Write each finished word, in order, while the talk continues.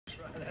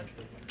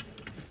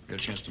You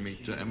had a chance to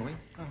meet Emily?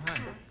 Oh,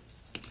 hi.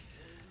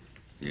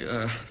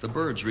 The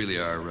Byrds really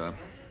are, I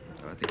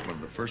think, one of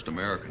the first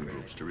American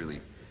groups to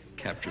really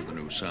capture the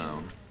new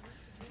sound.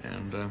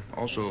 And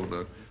also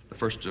the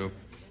first to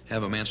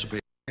have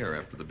emancipated hair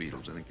after the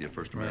Beatles. I think the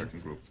first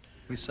American group.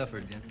 We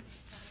suffered, yeah.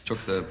 Took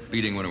the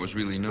beating when it was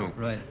really new.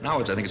 Right. Now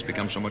I think it's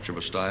become so much of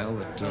a style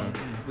that...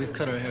 We've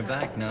cut our hair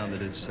back now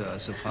that it's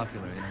so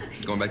popular, you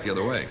know. Going back the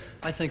other way.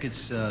 I think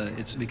it's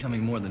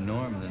becoming more the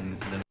norm than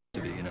it used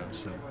to be, you know,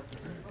 so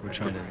we're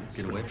trying to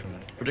get away from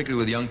it. Particularly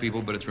with young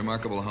people, but it's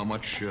remarkable how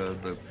much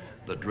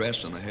the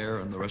dress and the hair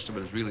and the rest of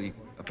it is really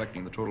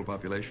affecting the total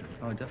population.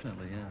 Oh,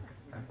 definitely,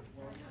 yeah.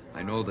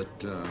 I know that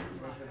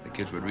the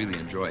kids would really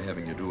enjoy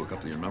having you do a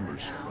couple of your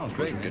numbers. Oh,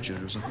 great. Get you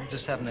to do something.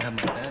 Just happen to have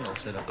my band all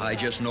set up. I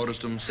just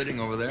noticed them sitting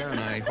over there, and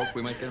I hope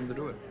we might get them to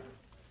do it.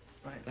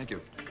 Right. Thank you.